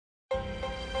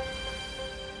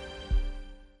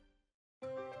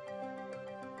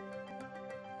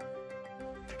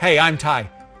Hey, I'm Ty,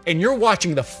 and you're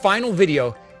watching the final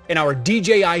video in our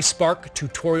DJI Spark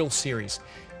tutorial series.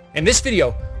 In this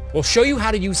video, we'll show you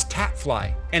how to use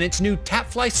Tapfly and its new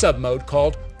Tapfly submode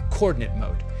called Coordinate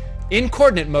Mode. In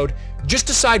Coordinate Mode, just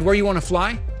decide where you want to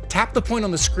fly, tap the point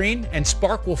on the screen, and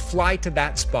Spark will fly to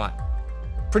that spot.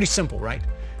 Pretty simple, right?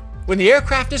 When the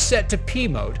aircraft is set to P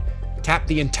mode, tap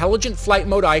the Intelligent Flight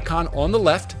Mode icon on the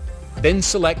left, then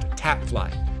select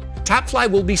Tapfly.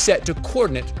 Tapfly will be set to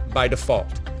coordinate by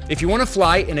default. If you want to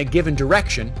fly in a given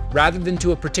direction rather than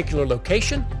to a particular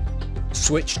location,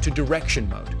 switch to direction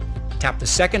mode. Tap the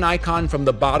second icon from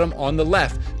the bottom on the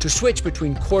left to switch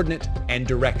between coordinate and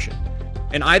direction.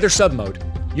 In either submode,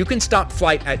 you can stop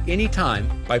flight at any time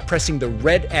by pressing the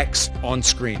red X on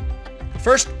screen.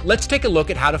 First, let's take a look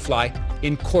at how to fly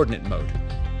in coordinate mode.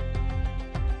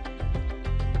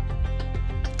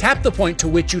 Tap the point to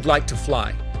which you'd like to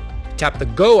fly. Tap the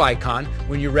Go icon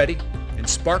when you're ready, and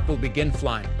Spark will begin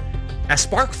flying. As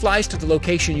Spark flies to the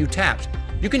location you tapped,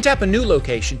 you can tap a new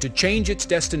location to change its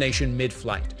destination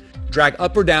mid-flight. Drag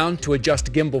up or down to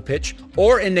adjust gimbal pitch,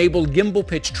 or enable gimbal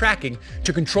pitch tracking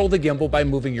to control the gimbal by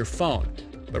moving your phone.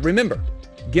 But remember,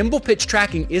 gimbal pitch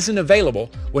tracking isn't available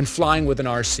when flying with an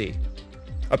RC.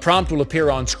 A prompt will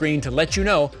appear on screen to let you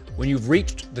know when you've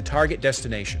reached the target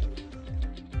destination.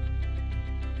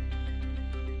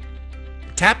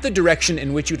 Tap the direction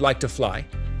in which you'd like to fly,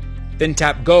 then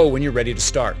tap Go when you're ready to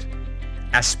start.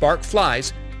 As Spark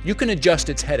flies, you can adjust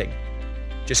its heading.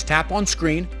 Just tap on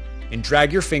screen and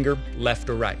drag your finger left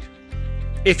or right.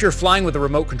 If you're flying with a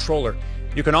remote controller,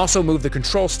 you can also move the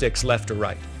control sticks left or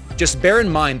right. Just bear in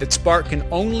mind that Spark can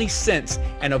only sense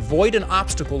and avoid an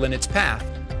obstacle in its path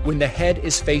when the head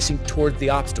is facing toward the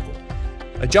obstacle.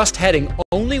 Adjust heading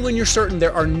only when you're certain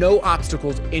there are no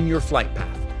obstacles in your flight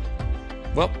path.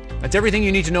 Well, that's everything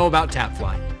you need to know about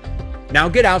Tapfly. Now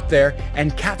get out there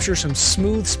and capture some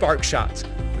smooth Spark shots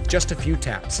with just a few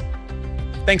taps.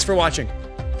 Thanks for watching,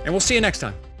 and we'll see you next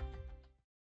time.